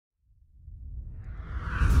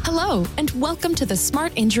Hello, and welcome to the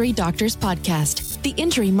Smart Injury Doctors Podcast, the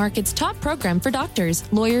injury market's top program for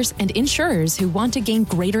doctors, lawyers, and insurers who want to gain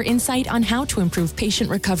greater insight on how to improve patient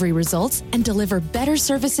recovery results and deliver better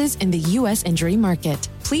services in the U.S. injury market.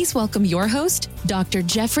 Please welcome your host, Dr.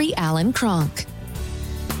 Jeffrey Allen Kronk.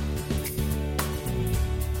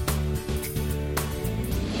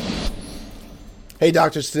 Hey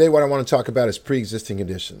doctors, today what I want to talk about is pre-existing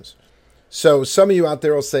conditions. So some of you out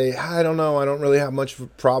there will say, I don't know, I don't really have much of a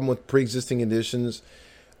problem with pre-existing conditions.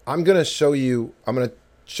 I'm going to show you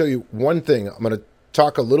one thing. I'm going to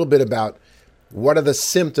talk a little bit about what are the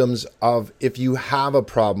symptoms of if you have a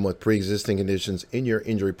problem with pre-existing conditions in your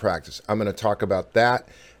injury practice. I'm going to talk about that,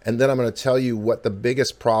 and then I'm going to tell you what the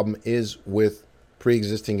biggest problem is with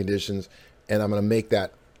pre-existing conditions, and I'm going to make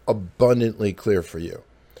that abundantly clear for you.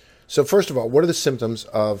 So first of all, what are the symptoms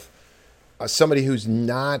of somebody who's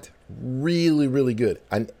not really, really good,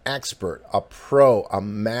 an expert, a pro, a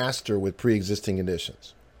master with pre-existing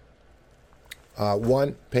conditions?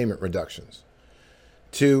 One, payment reductions.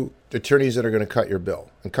 Two, attorneys that are going to cut your bill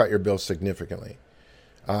and cut your bill significantly.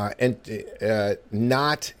 And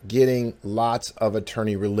not getting lots of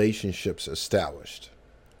attorney relationships established.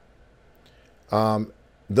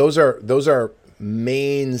 Those are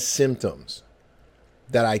main symptoms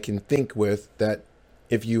that I can think with that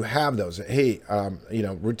if you have those, hey,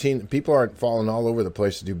 routine, people aren't falling all over the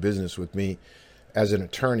place to do business with me as an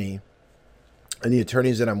attorney. And the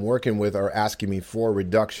attorneys that I'm working with are asking me for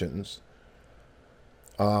reductions.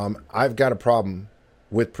 I've got a problem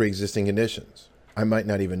with pre-existing conditions. I might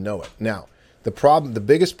not even know it. Now, the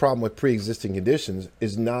biggest problem with pre-existing conditions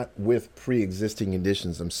is not with pre-existing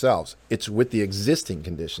conditions themselves. It's with the existing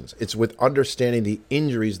conditions. It's with understanding the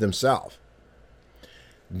injuries themselves.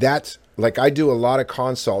 That's like I do a lot of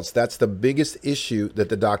consults. That's the biggest issue that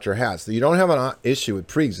the doctor has. You don't have an issue with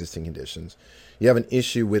pre-existing conditions. You have an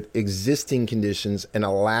issue with existing conditions and a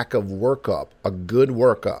lack of workup, a good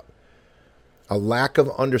workup, a lack of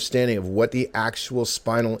understanding of what the actual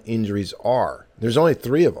spinal injuries are. There's only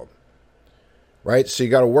 3 of them, right? So you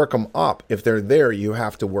got to work them up. If they're there, you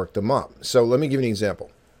have to work them up. So let me give you an example.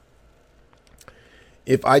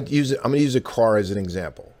 If I use it, I'm going to use a car as an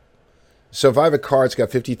example. So if I have a car, it's got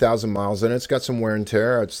 50,000 miles in it. It's got some wear and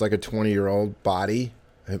tear. It's like a 20-year-old body,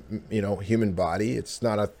 human body. It's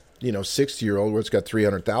not a 60-year-old where it's got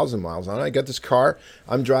 300,000 miles on it. I got this car.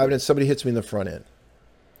 I'm driving it. Somebody hits me in the front end.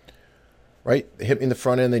 Right? They hit me in the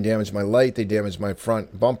front end. They damage my light. They damage my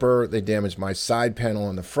front bumper. They damage my side panel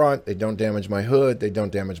on the front. They don't damage my hood. They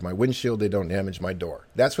don't damage my windshield. They don't damage my door.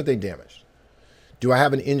 That's what they damaged. Do I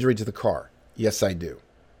have an injury to the car? Yes, I do.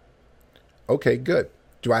 Okay, good.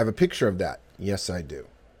 Do I have a picture of that? Yes, I do.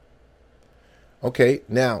 Okay,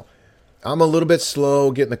 now, I'm a little bit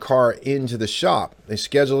slow getting the car into the shop. They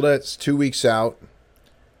scheduled it. It's 2 weeks out.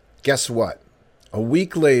 Guess what? A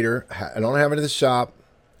week later, I don't have it at the shop.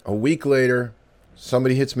 A week later,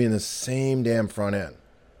 somebody hits me in the same damn front end.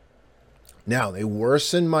 Now, they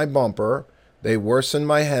worsen my bumper. They worsen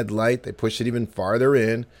my headlight. They push it even farther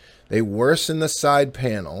in. They worsen the side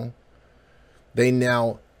panel. They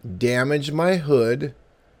now damage my hood.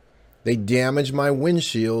 They damage my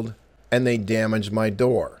windshield, and they damage my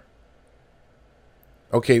door.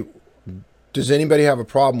 Okay, does anybody have a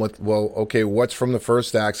problem with, what's from the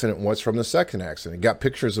first accident and what's from the second accident? Got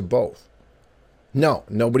pictures of both. No,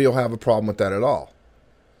 nobody will have a problem with that at all.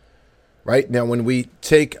 Right? Now, when we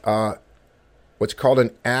take what's called an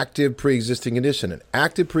active pre-existing condition, an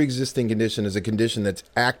active pre-existing condition is a condition that's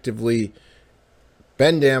actively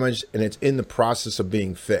been damaged and it's in the process of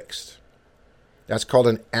being fixed. That's called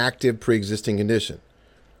an active pre-existing condition.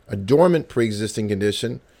 A dormant pre-existing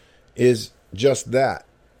condition is just that.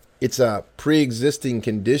 It's a pre-existing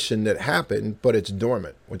condition that happened, but it's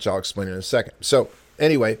dormant, which I'll explain in a second. So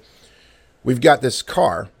anyway, we've got this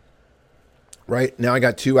car, right? Now I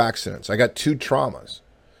got 2 accidents. I got 2 traumas,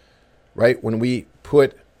 right? When we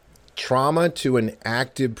put trauma to an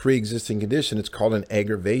active pre-existing condition, it's called an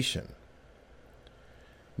aggravation.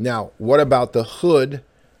 Now, what about the hood,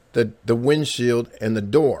 the windshield, and the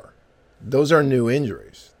door? Those are new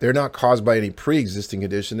injuries. They're not caused by any pre-existing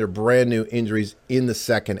condition. They're brand new injuries in the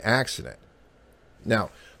second accident. Now,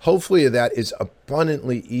 hopefully that is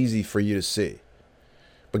abundantly easy for you to see.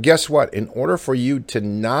 But guess what? In order for you to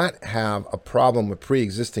not have a problem with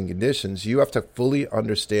pre-existing conditions, you have to fully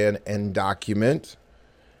understand and document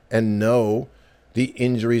and know the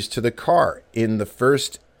injuries to the car in the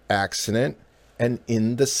first accident and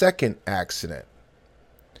in the second accident.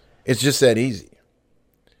 It's just that easy.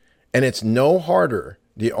 And it's no harder.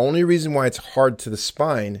 The only reason why it's hard to the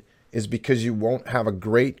spine is because you won't have a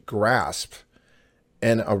great grasp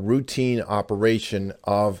and a routine operation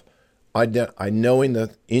of knowing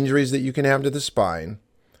the injuries that you can have to the spine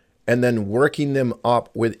and then working them up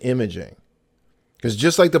with imaging. Because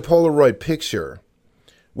just like the Polaroid picture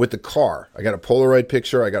with the car, I got a Polaroid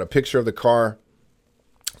picture, I got a picture of the car.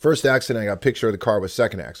 First accident, I got a picture of the car with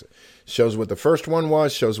second accident. Shows what the first one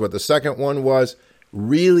was, shows what the second one was.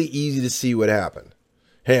 Really easy to see what happened.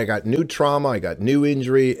 Hey, I got new trauma, I got new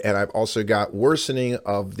injury, and I've also got worsening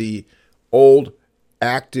of the old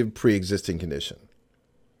active pre-existing condition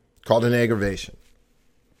called an aggravation.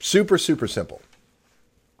 Super, super simple.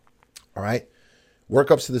 All right?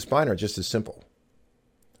 Workups to the spine are just as simple.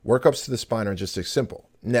 Workups to the spine are just as simple.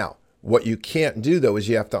 Now, what you can't do, though, is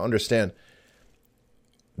you have to understand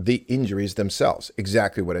the injuries themselves.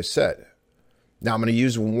 Exactly what I said. Now, I'm going to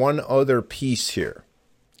use one other piece here.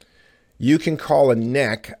 You can call a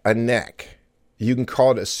neck. You can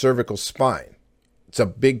call it a cervical spine. It's a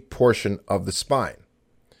big portion of the spine.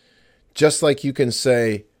 Just like you can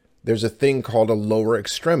say there's a thing called a lower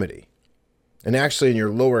extremity. And actually in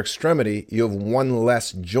your lower extremity, you have one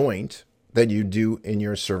less joint than you do in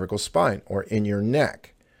your cervical spine or in your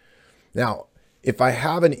neck. Now, if I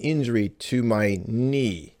have an injury to my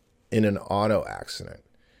knee in an auto accident,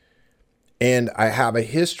 and I have a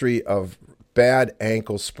history of bad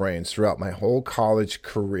ankle sprains throughout my whole college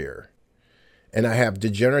career, and I have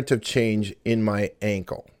degenerative change in my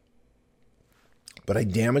ankle, but I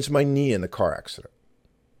damaged my knee in the car accident.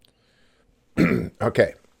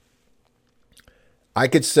 Okay. I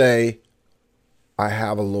could say I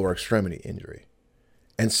have a lower extremity injury,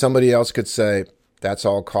 and somebody else could say that's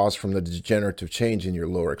all caused from the degenerative change in your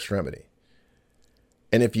lower extremity.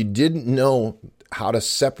 And if you didn't know how to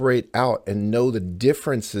separate out and know the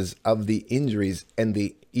differences of the injuries and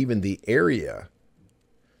even the area,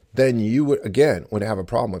 then you would have a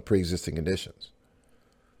problem with pre-existing conditions.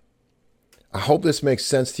 I hope this makes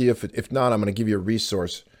sense to you. If not, I'm going to give you a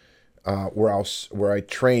resource where I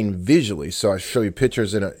train visually. So I show you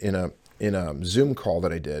pictures in a Zoom call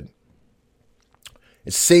that I did.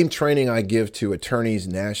 It's same training I give to attorneys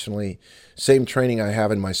nationally, same training I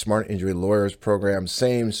have in my Smart Injury Lawyers program,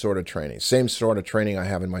 same sort of training I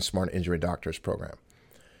have in my Smart Injury Doctors program.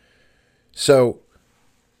 So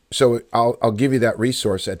I'll give you that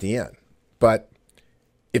resource at the end. But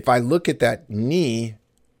if I look at that knee,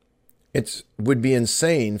 it would be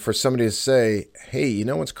insane for somebody to say, hey, you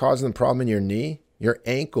know what's causing the problem in your knee? Your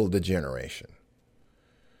ankle degeneration.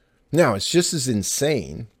 Now, it's just as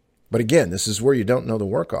insane, but again, this is where you don't know the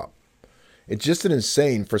workup. It's just as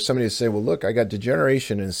insane for somebody to say, well, look, I got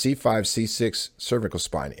degeneration in C5, C6 cervical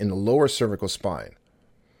spine, in the lower cervical spine,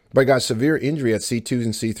 but I got severe injury at C2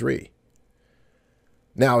 and C3.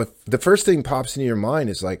 Now, if the first thing pops into your mind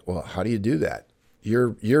is like, well, how do you do that?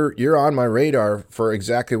 You're on my radar for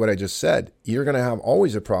exactly what I just said. You're going to have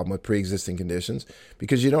always a problem with pre-existing conditions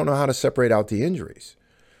because you don't know how to separate out the injuries.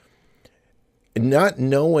 Not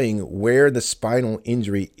knowing where the spinal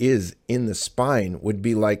injury is in the spine would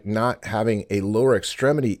be like not having a lower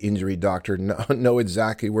extremity injury doctor know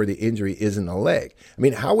exactly where the injury is in the leg. I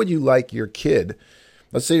mean, how would you like your kid,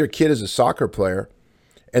 let's say your kid is a soccer player,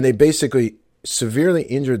 and they basically severely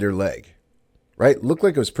injured their leg, right? Looked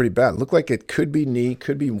like it was pretty bad. Looked like it could be knee,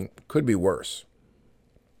 could be worse.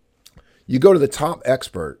 You go to the top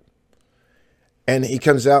expert, and he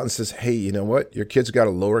comes out and says, hey, you know what? Your kid's got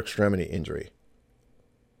a lower extremity injury.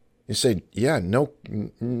 You say,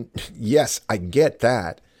 yes, I get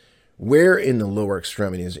that. Where in the lower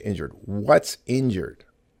extremity is injured? What's injured?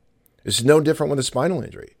 It's no different with a spinal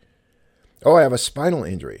injury. Oh, I have a spinal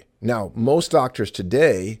injury. Now, most doctors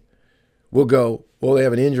today will go, well, they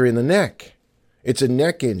have an injury in the neck. It's a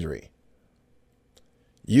neck injury.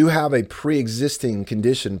 You have a pre-existing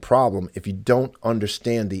condition problem if you don't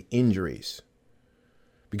understand the injuries.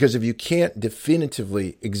 Because if you can't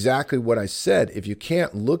definitively, exactly what I said, if you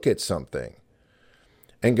can't look at something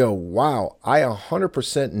and go, wow, I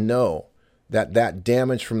 100% know that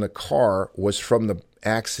damage from the car was from the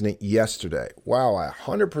accident yesterday. Wow, I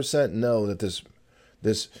 100% know that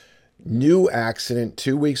this new accident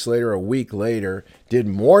 2 weeks later, a week later, did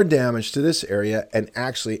more damage to this area and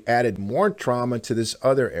actually added more trauma to this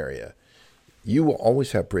other area. You will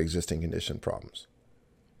always have pre-existing condition problems.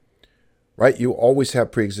 Right? You always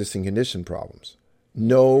have pre-existing condition problems.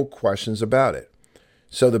 No questions about it.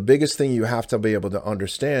 So the biggest thing you have to be able to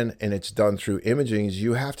understand, and it's done through imaging, is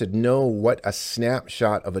you have to know what a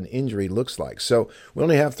snapshot of an injury looks like. So we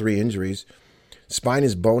only have 3 injuries. Spine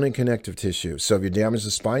is bone and connective tissue. So if you damage the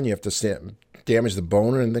spine, you have to damage the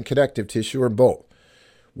bone and the connective tissue or both.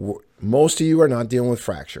 Most of you are not dealing with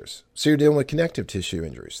fractures. So you're dealing with connective tissue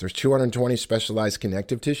injuries. There's 220 specialized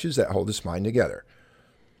connective tissues that hold the spine together.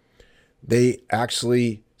 They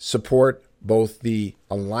actually support both the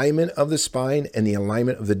alignment of the spine and the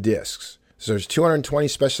alignment of the discs. So there's 220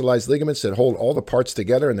 specialized ligaments that hold all the parts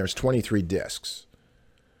together, and there's 23 discs,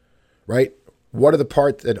 right? What are the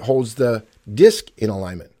part that holds the disc in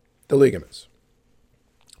alignment? The ligaments,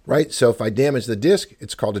 right? So if I damage the disc,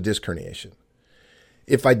 it's called a disc herniation.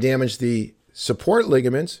 If I damage the support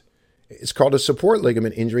ligaments, it's called a support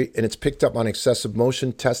ligament injury, and it's picked up on excessive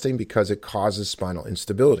motion testing because it causes spinal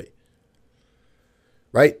instability,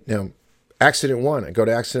 right? Now, accident one, I go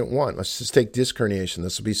to accident one. Let's just take disc herniation.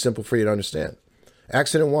 This will be simple for you to understand.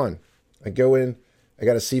 Accident one, I go in, I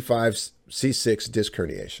got a C5, C6 disc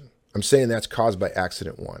herniation. I'm saying that's caused by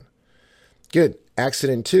accident one. Good.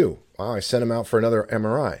 Accident two, wow, I sent him out for another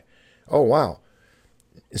MRI. Oh, wow.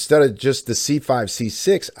 Instead of just the C5,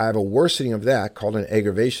 C6, I have a worsening of that called an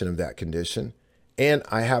aggravation of that condition. And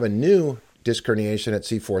I have a new disc herniation at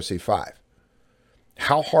C4, C5.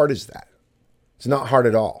 How hard is that? It's not hard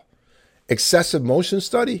at all. Excessive motion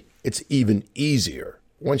study, it's even easier.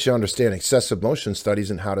 Once you understand excessive motion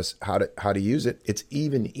studies and how to use it, it's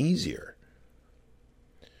even easier.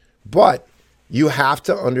 But you have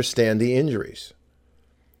to understand the injuries.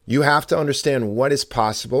 You have to understand what is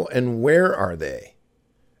possible and where are they.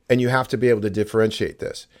 And you have to be able to differentiate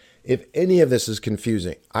this. If any of this is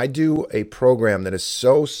confusing, I do a program that is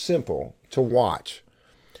so simple to watch.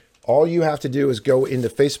 All you have to do is go into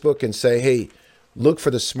Facebook and say, hey, look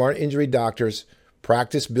for the Smart Injury Doctors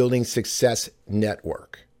Practice Building Success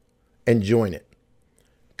Network and join it.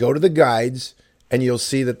 Go to the guides and you'll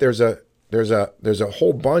see that there's a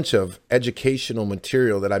whole bunch of educational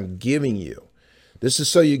material that I'm giving you. This is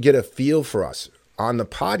so you get a feel for us. On the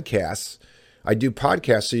podcasts, I do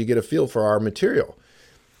podcasts so you get a feel for our material.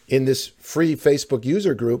 In this free Facebook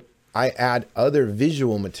user group, I add other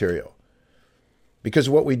visual material. Because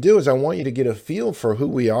what we do is I want you to get a feel for who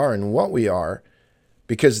we are and what we are,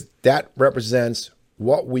 because that represents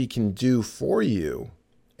what we can do for you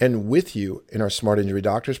and with you in our Smart Injury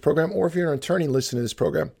Doctors program, or if you're an attorney listening to this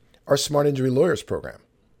program, our Smart Injury Lawyers program.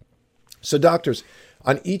 So doctors,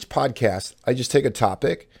 on each podcast, I just take a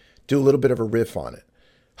topic, do a little bit of a riff on it.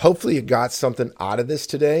 Hopefully you got something out of this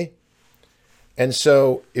today. And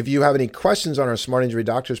so if you have any questions on our Smart Injury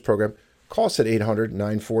Doctors program, call us at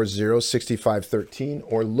 800-940-6513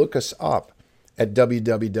 or look us up at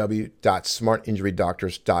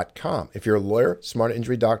www.smartinjurydoctors.com. If you're a lawyer,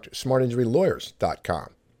 smartinjurylawyers.com.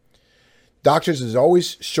 Doctors, as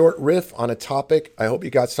always, short riff on a topic. I hope you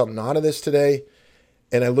got something out of this today,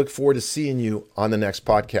 and I look forward to seeing you on the next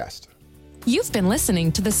podcast. You've been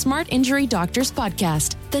listening to the Smart Injury Doctors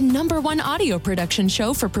Podcast, the #1 audio production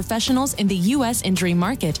show for professionals in the U.S. injury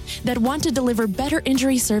market that want to deliver better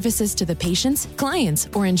injury services to the patients, clients,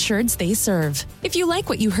 or insureds they serve. If you like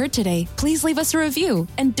what you heard today, please leave us a review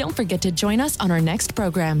and don't forget to join us on our next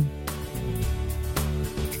program.